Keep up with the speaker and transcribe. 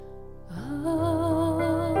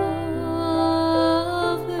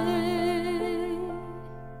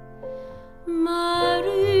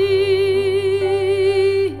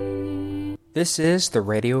This is the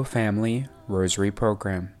Radio Family Rosary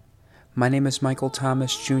Program. My name is Michael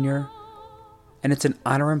Thomas Jr., and it's an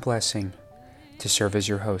honor and blessing to serve as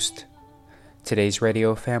your host. Today's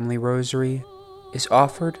Radio Family Rosary is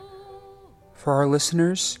offered for our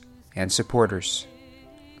listeners and supporters.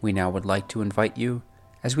 We now would like to invite you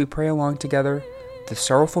as we pray along together the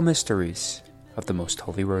sorrowful mysteries of the Most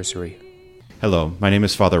Holy Rosary. Hello, my name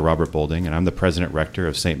is Father Robert Bolding, and I'm the President Rector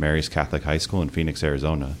of St. Mary's Catholic High School in Phoenix,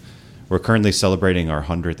 Arizona. We're currently celebrating our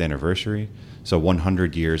 100th anniversary, so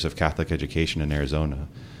 100 years of Catholic education in Arizona.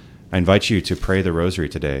 I invite you to pray the Rosary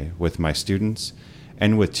today with my students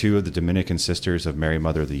and with two of the Dominican Sisters of Mary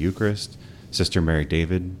Mother of the Eucharist, Sister Mary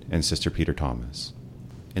David and Sister Peter Thomas.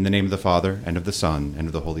 In the name of the Father, and of the Son, and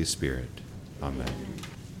of the Holy Spirit. Amen.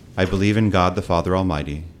 I believe in God the Father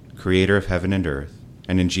Almighty, creator of heaven and earth,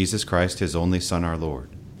 and in Jesus Christ, his only Son, our Lord,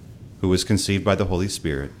 who was conceived by the Holy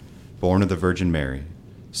Spirit, born of the Virgin Mary,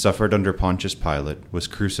 suffered under Pontius Pilate, was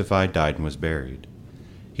crucified, died, and was buried.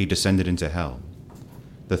 He descended into hell.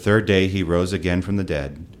 The third day he rose again from the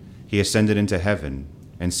dead. He ascended into heaven,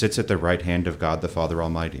 and sits at the right hand of God the Father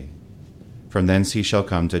Almighty. From thence he shall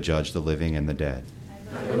come to judge the living and the dead.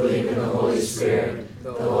 I believe in the Holy Spirit,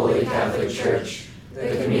 the Holy Catholic Church,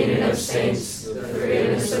 the communion of saints, the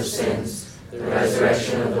forgiveness of sins, the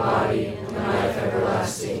resurrection of the body, and life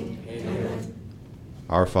everlasting. Amen.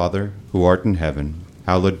 Our Father, who art in heaven,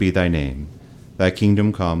 hallowed be thy name. Thy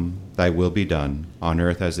kingdom come, thy will be done, on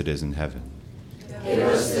earth as it is in heaven. Give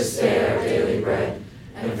us this day our daily bread,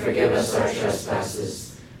 and forgive us our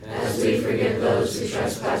trespasses, as we forgive those who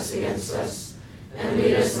trespass against us. And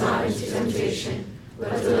lead us not into temptation, but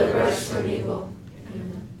deliver us from evil.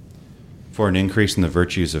 Amen. For an increase in the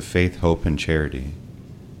virtues of faith, hope, and charity.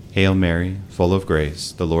 Hail Mary, full of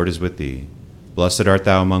grace, the Lord is with thee. Blessed art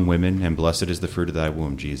thou among women, and blessed is the fruit of thy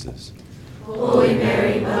womb, Jesus. Holy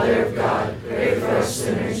Mary, Mother of God, pray for us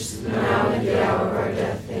sinners, now and at the hour of our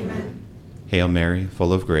death. Amen. Hail Mary,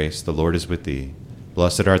 full of grace, the Lord is with thee.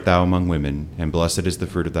 Blessed art thou among women, and blessed is the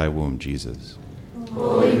fruit of thy womb, Jesus.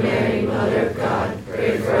 Holy Mary, Mother of God,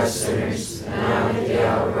 pray for us sinners, now and at the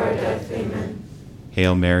hour of our death. Amen.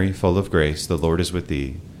 Hail Mary, full of grace, the Lord is with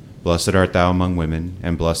thee. Blessed art thou among women,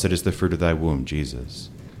 and blessed is the fruit of thy womb, Jesus.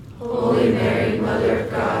 Holy Mary, Mother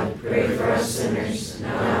of God, pray for us sinners,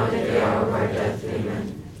 now and at the hour of our death.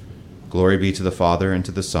 Amen. Glory be to the Father, and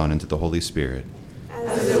to the Son, and to the Holy Spirit.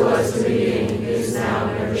 As it was in the beginning, is now,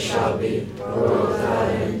 and ever shall be, world without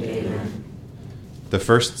end. Amen. The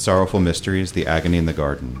first sorrowful mystery is the agony in the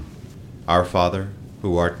garden. Our Father,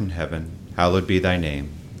 who art in heaven, hallowed be thy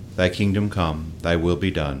name. Thy kingdom come, thy will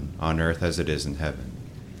be done, on earth as it is in heaven.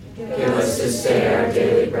 Give us this day our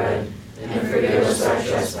daily bread, and forgive us our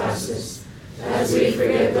trespasses, as we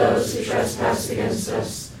forgive those who trespass against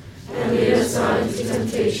us. And lead us not into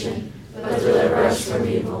temptation, but deliver us from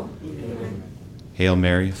evil. Amen. Hail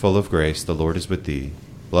Mary, full of grace, the Lord is with thee.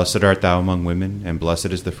 Blessed art thou among women, and blessed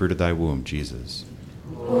is the fruit of thy womb, Jesus.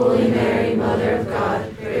 Holy Mary, Mother of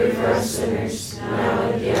God, pray for us sinners, now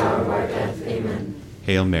and at the hour of our death. Amen.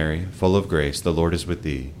 Hail Mary, full of grace, the Lord is with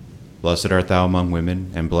thee. Blessed art thou among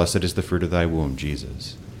women, and blessed is the fruit of thy womb,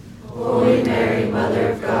 Jesus. Holy Mary,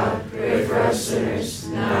 Mother of God, pray for us sinners,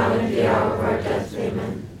 now and at the hour of our death.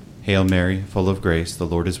 Amen. Hail Mary, full of grace, the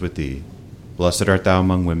Lord is with thee. Blessed art thou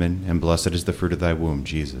among women, and blessed is the fruit of thy womb,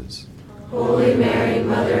 Jesus. Holy Mary,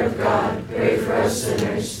 Mother of God, pray for us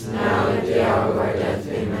sinners, now and at the hour of our death.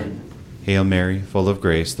 Amen. Hail Mary, full of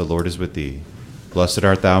grace, the Lord is with thee. Blessed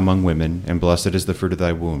art thou among women, and blessed is the fruit of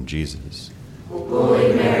thy womb, Jesus.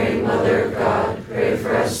 Holy Mary, Mother of God, pray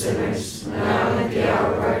for us sinners, now and at the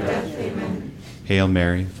hour of our death. Amen. Hail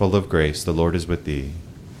Mary, full of grace, the Lord is with thee.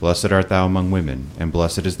 Blessed art thou among women, and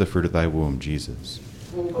blessed is the fruit of thy womb, Jesus.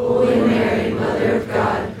 Holy Mary, Mother of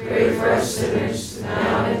God, pray for us sinners,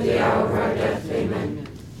 now and at the hour of our death. Amen.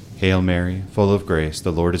 Hail Mary, full of grace,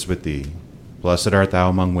 the Lord is with thee. Blessed art thou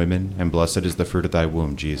among women, and blessed is the fruit of thy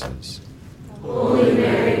womb, Jesus. Holy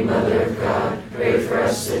Mary, Mother of God, pray for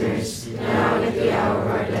us sinners, now and at the hour of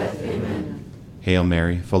our death. Amen. Hail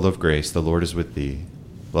Mary, full of grace, the Lord is with thee.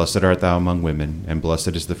 Blessed art thou among women, and blessed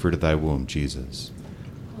is the fruit of thy womb, Jesus.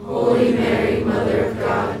 Holy Mary, Mother of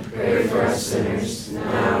God, pray for us sinners,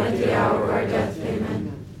 now and at the hour of our death.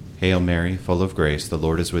 Amen. Hail Mary, full of grace, the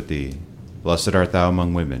Lord is with thee. Blessed art thou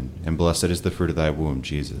among women, and blessed is the fruit of thy womb,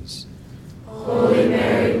 Jesus. Holy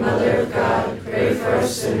Mary, Mother of God, pray for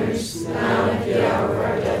us sinners, now and at the hour of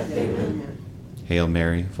our death. Amen. Hail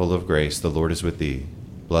Mary, full of grace, the Lord is with thee.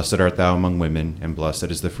 Blessed art thou among women, and blessed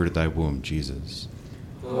is the fruit of thy womb, Jesus.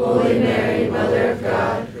 Holy Mary, Mother of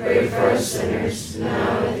God, pray for us sinners,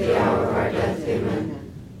 now and at the hour of our death.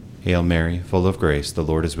 Amen. Hail Mary, full of grace, the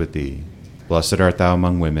Lord is with thee. Blessed art thou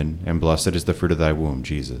among women, and blessed is the fruit of thy womb,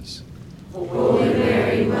 Jesus. Holy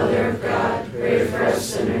Mary, Mother of God, pray for us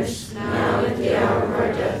sinners, now and at the hour of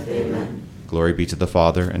our death. Amen. Glory be to the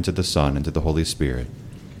Father, and to the Son, and to the Holy Spirit.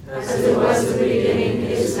 As it was in the beginning,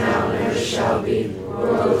 is now, and ever shall be,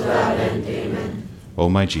 world without end. Amen. O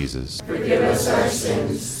my Jesus, Forgive us our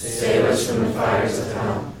sins, save us from the fires of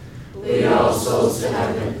hell. Lead all souls to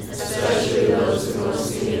heaven, especially those in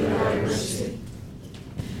most need of thy mercy.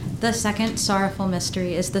 The second sorrowful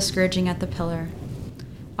mystery is the scourging at the pillar.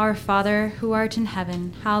 Our Father, who art in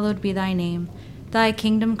heaven, hallowed be thy name. Thy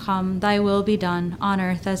kingdom come, thy will be done, on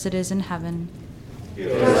earth as it is in heaven.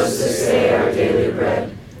 Give us this day our daily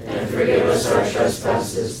bread, and forgive us our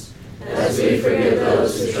trespasses, as we forgive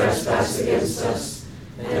those who trespass against us.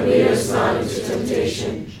 And lead us not into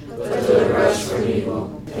temptation, but deliver us from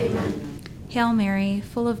evil. Amen. Hail Mary,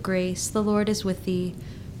 full of grace, the Lord is with thee.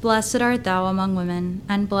 Blessed art thou among women,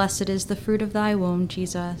 and blessed is the fruit of thy womb,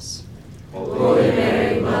 Jesus. Holy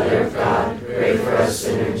Mary, Mother of God, pray for us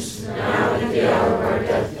sinners, now and at the hour of our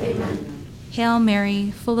death. Amen. Hail Mary,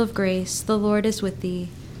 full of grace, the Lord is with thee.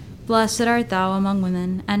 Blessed art thou among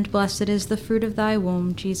women, and blessed is the fruit of thy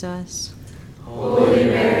womb, Jesus. Holy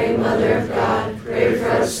Mary, Mother of God, pray for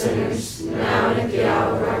us sinners, now and at the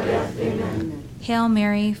hour of our death. Amen. Hail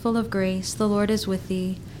Mary, full of grace, the Lord is with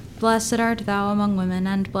thee. Blessed art thou among women,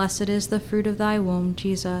 and blessed is the fruit of thy womb,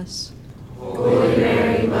 Jesus. Holy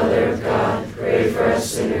Mary, Mother of God, pray for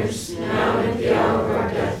us sinners, now and at the hour of our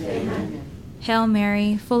death. Amen. Hail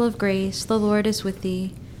Mary, full of grace, the Lord is with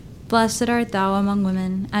thee. Blessed art thou among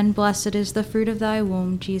women, and blessed is the fruit of thy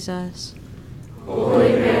womb, Jesus. Holy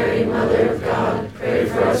Mary, Mother of God, pray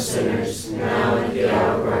for us sinners, now and at the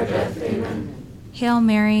hour of our death. Amen. Hail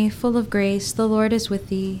Mary, full of grace, the Lord is with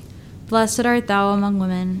thee. Blessed art thou among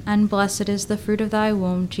women, and blessed is the fruit of thy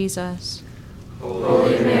womb, Jesus.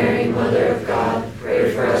 Holy Mary, Mother of God,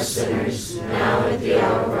 pray for us sinners, now and at the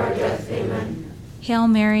hour of our death. Amen. Hail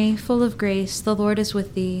Mary, full of grace, the Lord is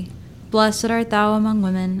with thee. Blessed art thou among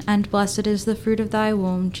women, and blessed is the fruit of thy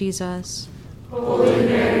womb, Jesus. Holy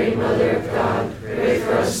Mary, Mother of God, pray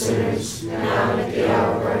for us sinners, now and at the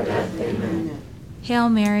hour of our death. Amen. Hail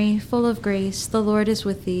Mary, full of grace, the Lord is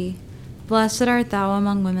with thee. Blessed art thou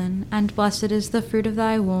among women, and blessed is the fruit of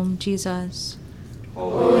thy womb, Jesus.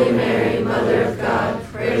 Holy Mary, Mother of God,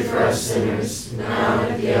 pray for us sinners, now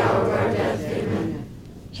and at the hour of our death. Amen.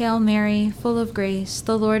 Hail Mary, full of grace,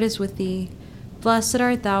 the Lord is with thee. Blessed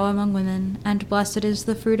art thou among women, and blessed is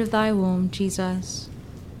the fruit of thy womb, Jesus.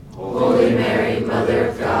 Holy Mary, Mother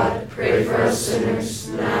of God, pray for us sinners,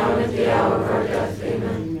 now and at the hour of our death.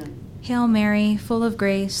 Amen. Hail Mary, full of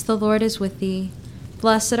grace, the Lord is with thee.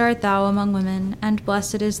 Blessed art thou among women, and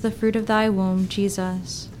blessed is the fruit of thy womb,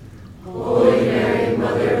 Jesus. Holy Mary,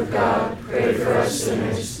 Mother of God, pray for us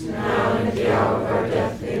sinners, now and at the hour of our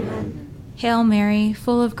death. Amen. Hail Mary,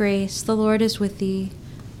 full of grace, the Lord is with thee.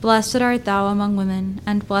 Blessed art thou among women,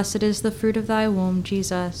 and blessed is the fruit of thy womb,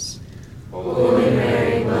 Jesus. Holy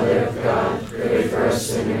Mary, Mother of God, pray for us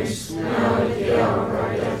sinners, now and at the hour of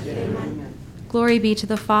our death. Amen. Glory be to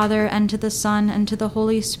the Father, and to the Son, and to the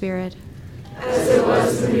Holy Spirit. As it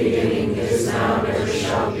was in the beginning, is now, and ever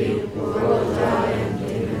shall be, world without end.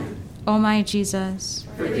 Amen. O my Jesus,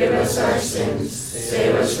 Forgive us our sins,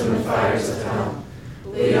 save us from the fires of hell.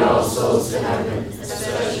 Lead all souls to heaven,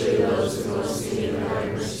 especially those in most need of thy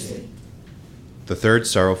mercy. The third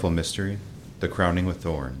sorrowful mystery, the crowning with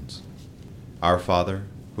thorns. Our Father,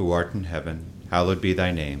 who art in heaven, hallowed be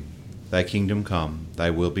thy name. Thy kingdom come,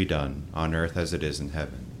 thy will be done, on earth as it is in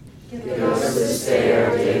heaven. Give us this day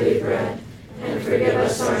our daily bread, and forgive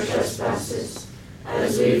us our trespasses,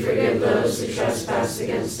 as we forgive those who trespass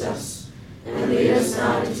against us. And lead us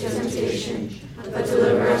not into temptation, but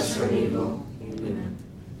deliver us from evil. Amen.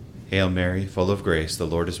 Hail Mary, full of grace, the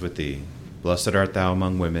Lord is with thee. Blessed art thou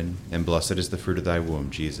among women, and blessed is the fruit of thy womb,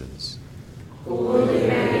 Jesus. Holy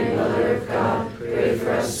Mary, Mother of God, pray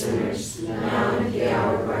for us sinners, now and at the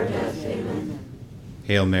hour of our death. Amen.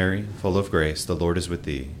 Hail Mary, full of grace, the Lord is with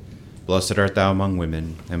thee. Blessed art thou among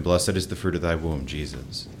women, and blessed is the fruit of thy womb,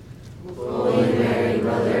 Jesus. Holy Mary,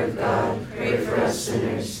 Mother of God, pray for us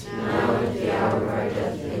sinners, now and at the hour of our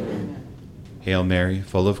death. Amen. Hail Mary,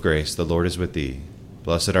 full of grace, the Lord is with thee.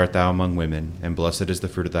 Blessed art thou among women, and blessed is the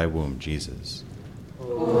fruit of thy womb, Jesus.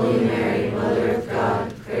 Holy Mary, Mother of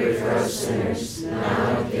God, pray for us sinners,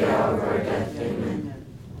 now and at the hour of our death. Amen.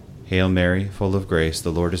 Hail Mary, full of grace,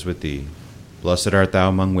 the Lord is with thee. Blessed art thou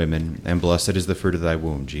among women, and blessed is the fruit of thy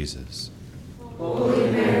womb, Jesus. Holy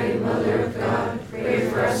Mary, Mother of God, pray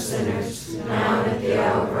for us sinners, now and at the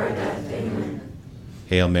hour of our death. Amen.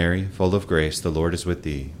 Hail Mary, full of grace, the Lord is with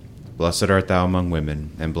thee. Blessed art thou among women,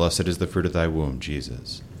 and blessed is the fruit of thy womb,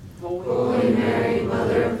 Jesus. Holy Mary,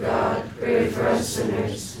 Mother of God, pray for us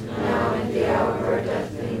sinners, now and at the hour of our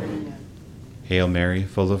death. Amen. Hail Mary,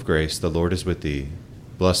 full of grace, the Lord is with thee.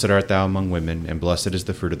 Blessed art thou among women, and blessed is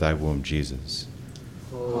the fruit of thy womb, Jesus.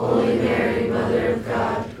 Holy Mary, Mother of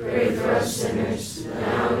God, pray for us sinners,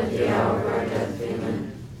 now and at the hour of our death.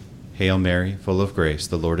 Amen. Hail Mary, full of grace,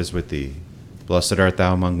 the Lord is with thee. Blessed art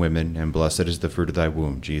thou among women, and blessed is the fruit of thy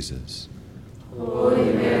womb, Jesus.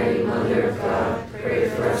 Holy Mary, Mother of God, pray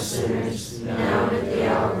for us sinners, now and at the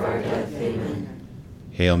hour of our death. Amen.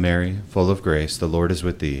 Hail Mary, full of grace, the Lord is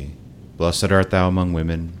with thee. Blessed art thou among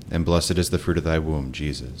women, and blessed is the fruit of thy womb,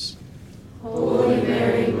 Jesus. Holy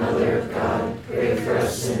Mary, Mother of God, pray for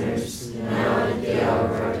us sinners, now and at the hour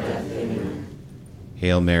of our death. Amen.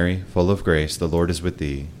 Hail Mary, full of grace, the Lord is with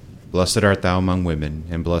thee. Blessed art thou among women,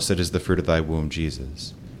 and blessed is the fruit of thy womb,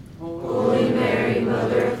 Jesus. Holy Mary,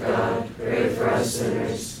 Mother of God, pray for us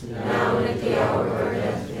sinners, now and at the hour of our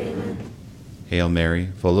death. Amen. Hail Mary,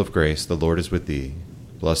 full of grace, the Lord is with thee.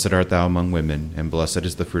 Blessed art thou among women, and blessed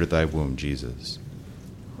is the fruit of thy womb, Jesus.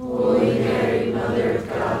 Holy Mary, Mother of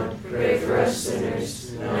God, pray for us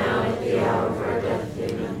sinners, now and at the hour of our death.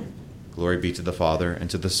 Amen. Glory be to the Father, and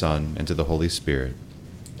to the Son, and to the Holy Spirit.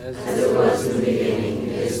 As it was in the beginning,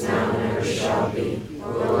 is now, and ever shall be,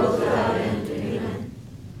 world without end. Amen.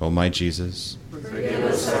 O my Jesus, Forgive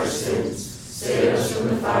us our sins, save us from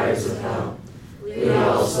the fires of hell. Lead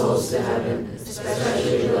all souls to heaven,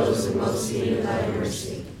 especially those in most need of thy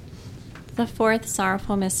mercy. The fourth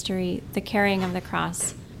sorrowful mystery, the carrying of the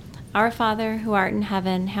cross. Our Father, who art in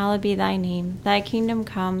heaven, hallowed be thy name. Thy kingdom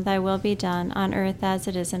come, thy will be done, on earth as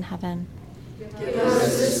it is in heaven. Give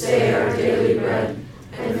us this day our daily bread,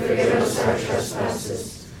 and forgive us our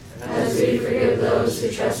trespasses, as we forgive those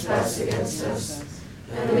who trespass against us.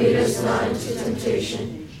 And lead us not into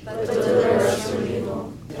temptation, but deliver us from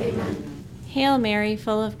evil. Amen. Hail Mary,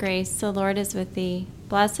 full of grace, the Lord is with thee.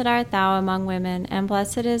 Blessed art thou among women, and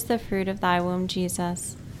blessed is the fruit of thy womb,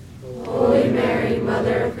 Jesus. Holy Mary,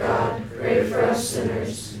 Mother of God, pray for us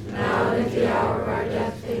sinners, now and at the hour of our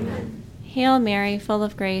death. Amen. Hail Mary, full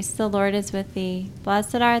of grace, the Lord is with thee.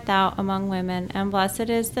 Blessed art thou among women, and blessed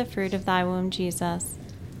is the fruit of thy womb, Jesus.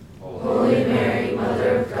 Holy Mary,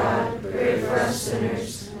 Mother of God, pray for us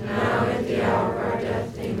sinners, now and at the hour of our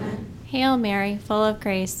death. Amen. Hail Mary, full of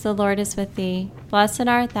grace, the Lord is with thee. Blessed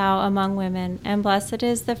art thou among women, and blessed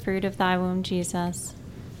is the fruit of thy womb, Jesus.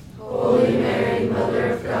 Holy Mary,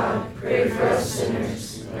 Mother of God, pray for us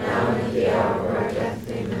sinners, now and at the hour of our death.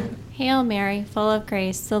 Amen. Hail Mary, full of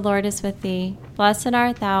grace, the Lord is with thee. Blessed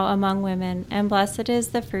art thou among women, and blessed is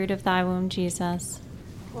the fruit of thy womb, Jesus.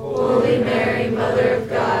 Holy Mary, Mother of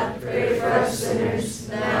God, pray for us sinners,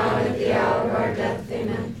 now and at the hour of our death.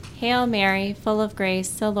 Amen. Hail Mary, full of grace,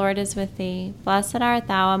 the Lord is with thee. Blessed art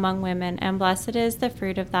thou among women, and blessed is the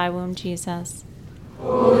fruit of thy womb, Jesus.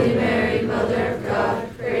 Holy Mary, Mother of God,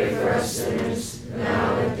 pray for us sinners,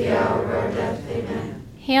 now and at the hour of our death. Amen.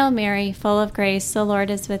 Hail Mary, full of grace, the Lord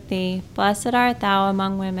is with thee. Blessed art thou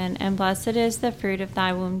among women, and blessed is the fruit of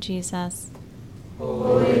thy womb, Jesus.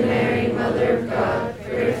 Holy Mary, Mother of God,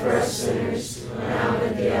 pray for us sinners, now and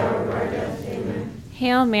at the hour of our death. Amen.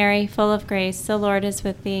 Hail Mary, full of grace, the Lord is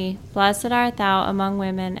with thee. Blessed art thou among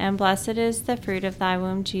women, and blessed is the fruit of thy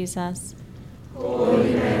womb, Jesus.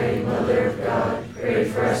 Holy Mary, Mother of God, pray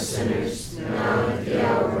for us sinners, now and at the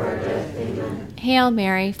hour of our death. Amen. Hail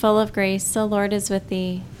Mary, full of grace, the Lord is with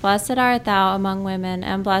thee. Blessed art thou among women,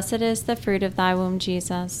 and blessed is the fruit of thy womb,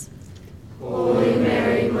 Jesus. Holy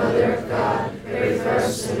Mary, Mother of God, pray for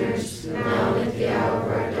us sinners, now and at the hour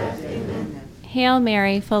of our death. Amen. Hail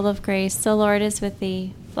Mary, full of grace, the Lord is with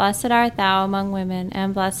thee. Blessed art thou among women,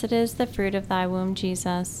 and blessed is the fruit of thy womb,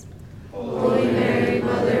 Jesus. Holy Mary,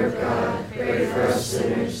 Mother of God, pray for us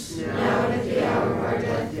sinners, now and at the hour of our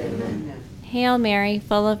death. Amen. Hail Mary,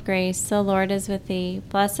 full of grace, the Lord is with thee.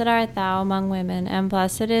 Blessed art thou among women, and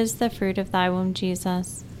blessed is the fruit of thy womb,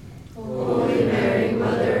 Jesus. Holy Mary,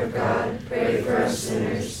 Mother of God, pray for us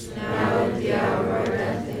sinners, now and at the hour of our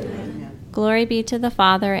death. Amen. Glory be to the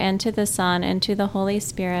Father, and to the Son, and to the Holy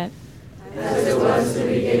Spirit. As it was in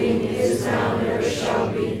the beginning, is now, and ever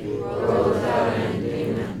shall be, world without end.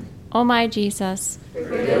 Amen. O my Jesus,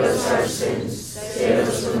 Forgive us our sins, save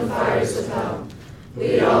us from the fires of hell.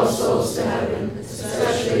 Lead all souls to heaven,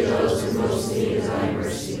 especially those in most need of thy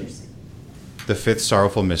mercy. The fifth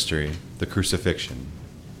sorrowful mystery, the crucifixion.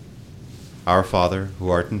 Our Father, who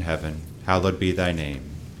art in heaven, hallowed be thy name.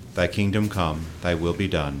 Thy kingdom come, thy will be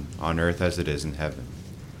done, on earth as it is in heaven.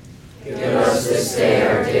 Give us this day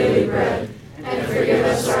our daily bread, and forgive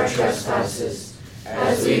us our trespasses,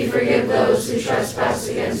 as we forgive those who trespass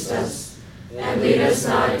against us. And lead us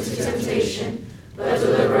not into temptation, but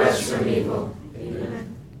deliver us from evil.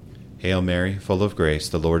 Amen. Hail Mary, full of grace,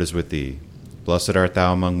 the Lord is with thee. Blessed art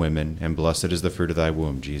thou among women, and blessed is the fruit of thy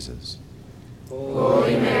womb, Jesus.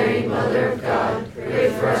 Holy Mary, Mother of God,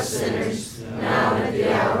 pray for us sinners, now and at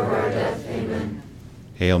the hour of our death. Amen.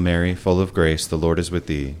 Hail Mary, full of grace, the Lord is with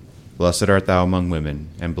thee. Blessed art thou among women,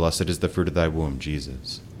 and blessed is the fruit of thy womb,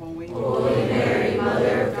 Jesus. Holy Mary,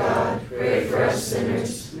 Mother of God, pray for us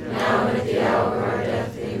sinners, now and at the hour of our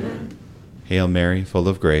death. Amen. Hail Mary, full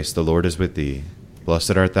of grace, the Lord is with thee.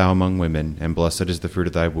 Blessed art thou among women, and blessed is the fruit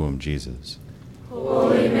of thy womb, Jesus.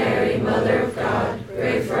 Holy Mary, Mother of God,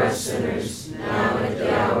 pray for us sinners, now and at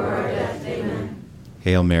the hour of our death. Amen.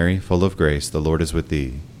 Hail Mary, full of grace, the Lord is with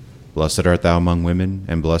thee. Blessed art thou among women,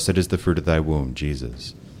 and blessed is the fruit of thy womb,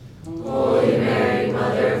 Jesus. Holy Mary,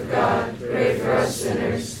 Mother of God, pray for us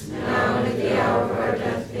sinners, now and at the hour of our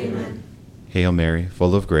death. Amen. Hail Mary,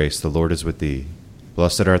 full of grace, the Lord is with thee.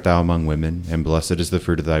 Blessed art thou among women, and blessed is the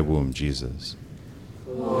fruit of thy womb, Jesus.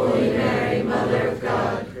 Holy Mary, Mother of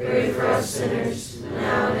God, pray for us sinners,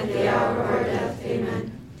 now and at the hour of our death.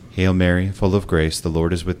 Amen. Hail Mary, full of grace, the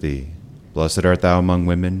Lord is with thee. Blessed art thou among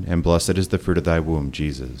women, and blessed is the fruit of thy womb,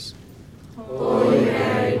 Jesus. Holy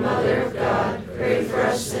Mary, Mother of God, pray for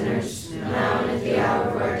us sinners, now and at the hour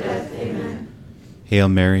of our death. Amen. Hail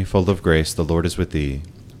Mary, full of grace, the Lord is with thee.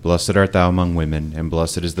 Blessed art thou among women, and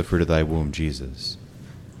blessed is the fruit of thy womb, Jesus.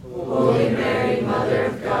 Holy Mary, Mother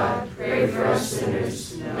of God, pray for us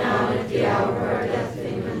sinners, now and at the hour of our death.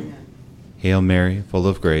 Amen. Hail Mary, full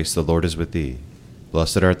of grace, the Lord is with thee.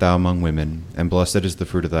 Blessed art thou among women, and blessed is the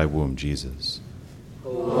fruit of thy womb, Jesus.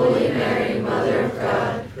 Holy Mary, Mother of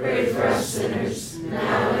God, pray for us sinners,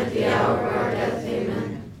 now and at the hour of our death.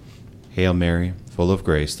 Amen. Hail Mary, full of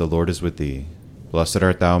grace, the Lord is with thee. Blessed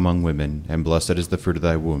art thou among women, and blessed is the fruit of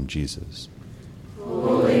thy womb, Jesus.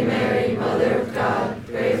 Holy Mary, Mother of God,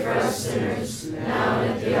 pray for us sinners, now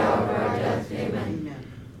and at the hour of our death. Amen.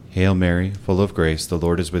 Hail Mary, full of grace, the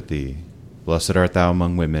Lord is with thee. Blessed art thou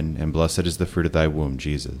among women, and blessed is the fruit of thy womb,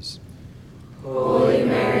 Jesus. Holy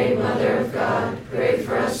Mary, Mother of God, pray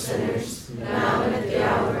for us sinners, now and at the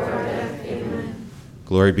hour of our death. Amen.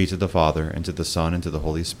 Glory be to the Father, and to the Son, and to the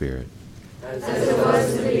Holy Spirit. As it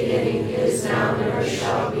was in the beginning, is now, and ever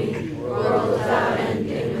shall be, world without end.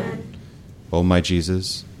 Amen. O my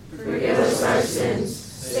Jesus, forgive us our sins,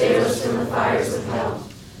 save us from the fires of hell.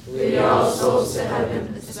 Lead all souls to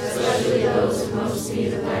heaven, especially those in most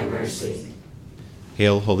need of thy mercy.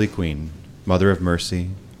 Hail, Holy Queen, Mother of mercy,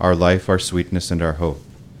 our life, our sweetness, and our hope.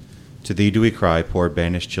 To thee do we cry, poor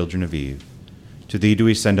banished children of Eve. To thee do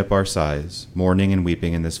we send up our sighs, mourning and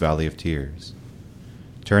weeping in this valley of tears.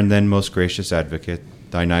 Turn then, most gracious Advocate,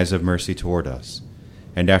 thine eyes of mercy toward us,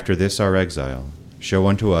 and after this our exile, show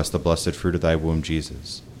unto us the blessed fruit of thy womb,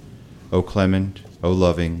 Jesus. O clement, O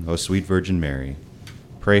loving, O sweet Virgin Mary,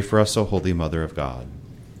 pray for us, O holy Mother of God.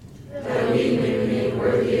 That we may be made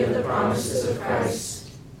worthy of the promises of Christ.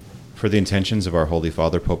 For the intentions of our Holy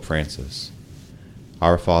Father, Pope Francis.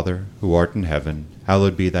 Our Father, who art in heaven,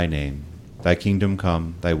 hallowed be thy name. Thy kingdom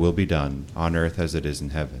come, thy will be done, on earth as it is in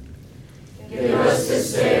heaven. Give us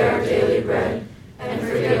this day our daily bread, and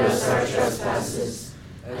forgive us our trespasses,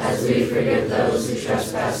 as we forgive those who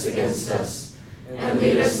trespass against us. And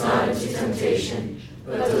lead us not into temptation,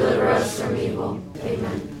 but deliver us from evil.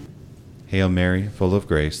 Amen. Hail Mary, full of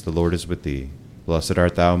grace, the Lord is with thee. Blessed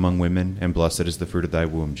art thou among women, and blessed is the fruit of thy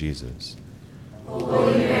womb, Jesus.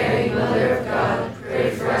 Holy Mary, Mother of God, pray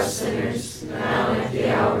for us sinners, now and at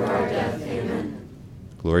the hour of our death. Amen.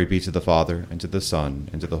 Glory be to the Father, and to the Son,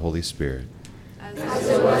 and to the Holy Spirit. As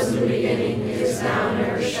it was in the beginning, is now, and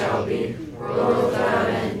ever shall be, world without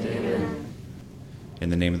end. Amen. In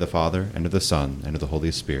the name of the Father, and of the Son, and of the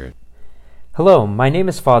Holy Spirit. Hello, my name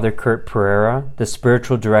is Father Kurt Pereira, the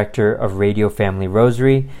Spiritual Director of Radio Family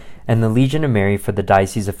Rosary and the Legion of Mary for the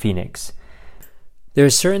Diocese of Phoenix. There are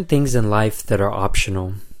certain things in life that are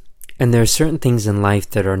optional, and there are certain things in life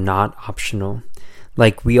that are not optional.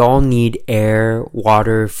 Like we all need air,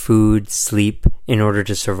 water, food, sleep in order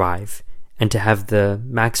to survive and to have the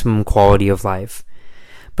maximum quality of life.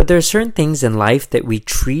 But there are certain things in life that we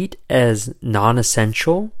treat as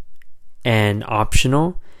non-essential and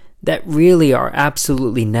optional that really are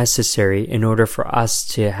absolutely necessary in order for us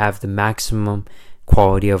to have the maximum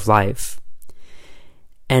quality of life.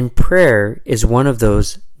 And prayer is one of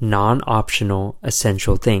those non-optional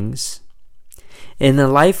essential things. In the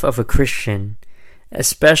life of a Christian,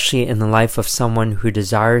 especially in the life of someone who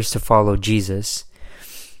desires to follow Jesus,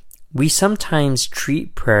 we sometimes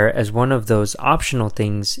treat prayer as one of those optional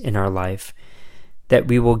things in our life that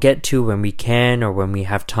we will get to when we can, or when we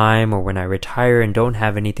have time, or when I retire and don't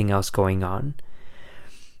have anything else going on.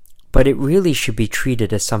 But it really should be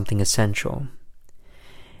treated as something essential.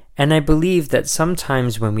 And I believe that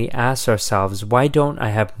sometimes when we ask ourselves, why don't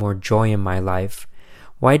I have more joy in my life?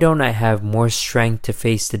 Why don't I have more strength to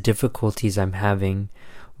face the difficulties I'm having?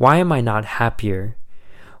 Why am I not happier?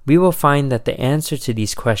 We will find that the answer to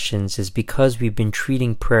these questions is because we've been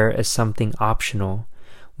treating prayer as something optional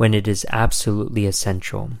when it is absolutely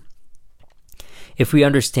essential. If we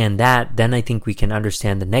understand that, then I think we can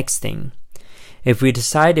understand the next thing. If we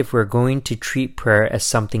decide if we're going to treat prayer as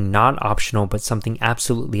something not optional but something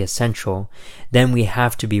absolutely essential, then we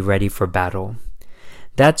have to be ready for battle.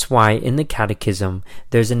 That's why in the Catechism,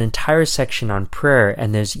 there's an entire section on prayer,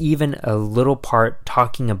 and there's even a little part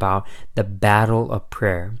talking about the battle of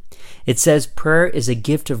prayer. It says prayer is a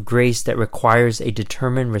gift of grace that requires a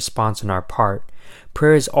determined response on our part.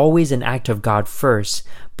 Prayer is always an act of God first,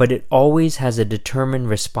 but it always has a determined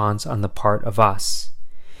response on the part of us.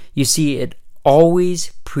 You see, it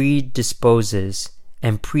always predisposes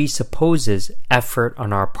and presupposes effort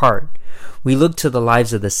on our part. We look to the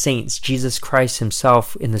lives of the saints. Jesus Christ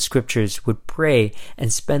himself in the scriptures would pray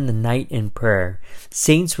and spend the night in prayer.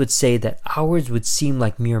 Saints would say that hours would seem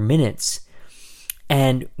like mere minutes.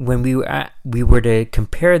 And when we were to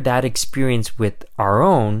compare that experience with our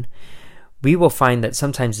own, we will find that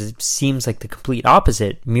sometimes it seems like the complete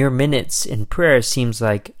opposite. Mere minutes in prayer seems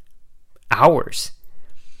like hours.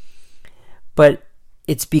 But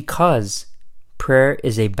it's because prayer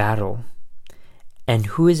is a battle. And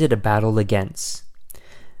who is it a battle against?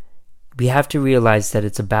 We have to realize that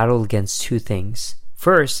it's a battle against two things.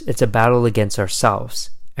 First, it's a battle against ourselves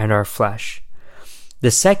and our flesh.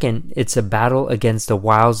 The second, it's a battle against the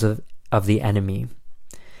wiles of the enemy.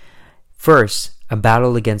 First, a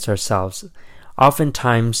battle against ourselves.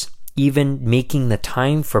 Oftentimes, even making the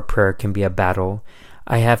time for prayer can be a battle.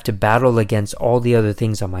 I have to battle against all the other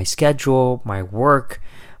things on my schedule, my work,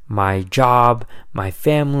 my job, my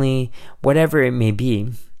family, whatever it may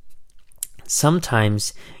be.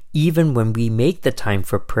 Sometimes, even when we make the time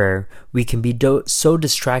for prayer, we can be so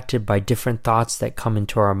distracted by different thoughts that come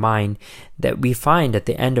into our mind that we find at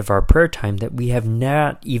the end of our prayer time that we have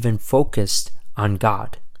not even focused on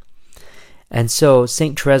God. And so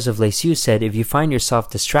St. Therese of Lisieux said, if you find yourself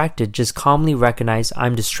distracted, just calmly recognize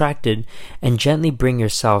I'm distracted and gently bring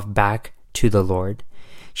yourself back to the Lord.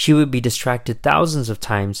 She would be distracted thousands of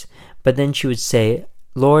times, but then she would say,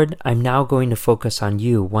 Lord, I'm now going to focus on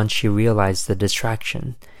you once she realized the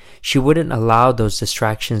distraction. She wouldn't allow those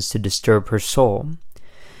distractions to disturb her soul.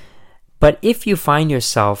 But if you find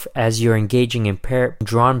yourself, as you're engaging in prayer,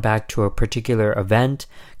 drawn back to a particular event,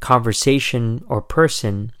 conversation, or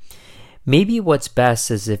person, maybe what's best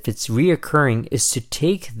is if it's reoccurring is to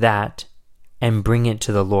take that and bring it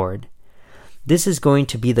to the Lord. This is going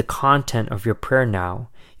to be the content of your prayer now.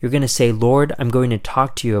 You're going to say, Lord, I'm going to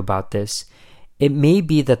talk to you about this. It may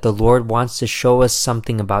be that the Lord wants to show us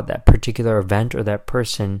something about that particular event or that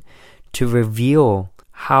person to reveal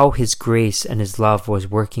how His grace and His love was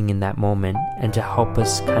working in that moment and to help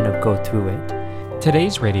us kind of go through it.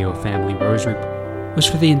 Today's Radio Family Rosary was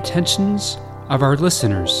for the intentions of our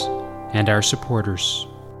listeners and our supporters.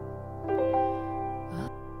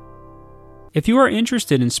 If you are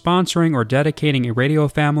interested in sponsoring or dedicating a Radio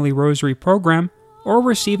Family Rosary program or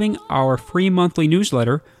receiving our free monthly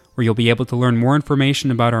newsletter, where you'll be able to learn more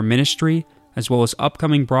information about our ministry, as well as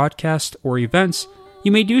upcoming broadcasts or events,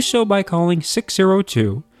 you may do so by calling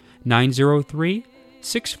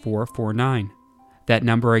 602-903-6449. That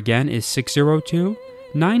number again is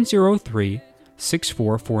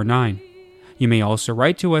 602-903-6449. You may also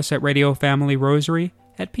write to us at Radio Family Rosary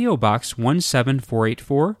at P.O. Box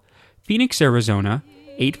 17484, Phoenix, Arizona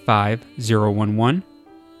 85011,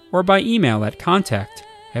 or by email at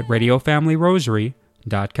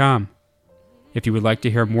contact@radiofamilyrosary.com. If you would like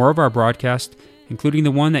to hear more of our broadcast, including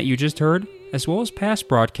the one that you just heard, as well as past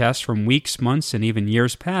broadcasts from weeks, months, and even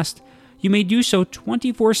years past, you may do so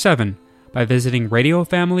 24/7 by visiting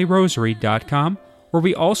radiofamilyrosary.com, where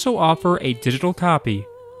we also offer a digital copy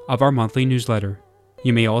of our monthly newsletter.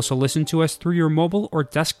 You may also listen to us through your mobile or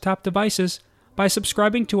desktop devices by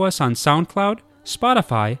subscribing to us on SoundCloud,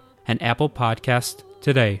 Spotify, and Apple Podcasts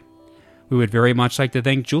today. We would very much like to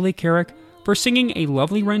thank Julie Carrick for singing a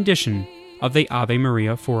lovely rendition of the Ave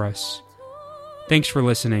Maria for us. Thanks for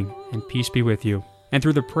listening, and peace be with you. And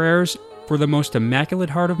through the prayers for the most Immaculate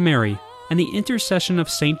Heart of Mary and the intercession of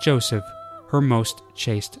Saint Joseph, her most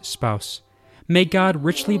chaste spouse, may God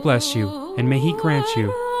richly bless you, and may He grant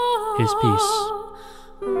you His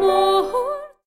peace.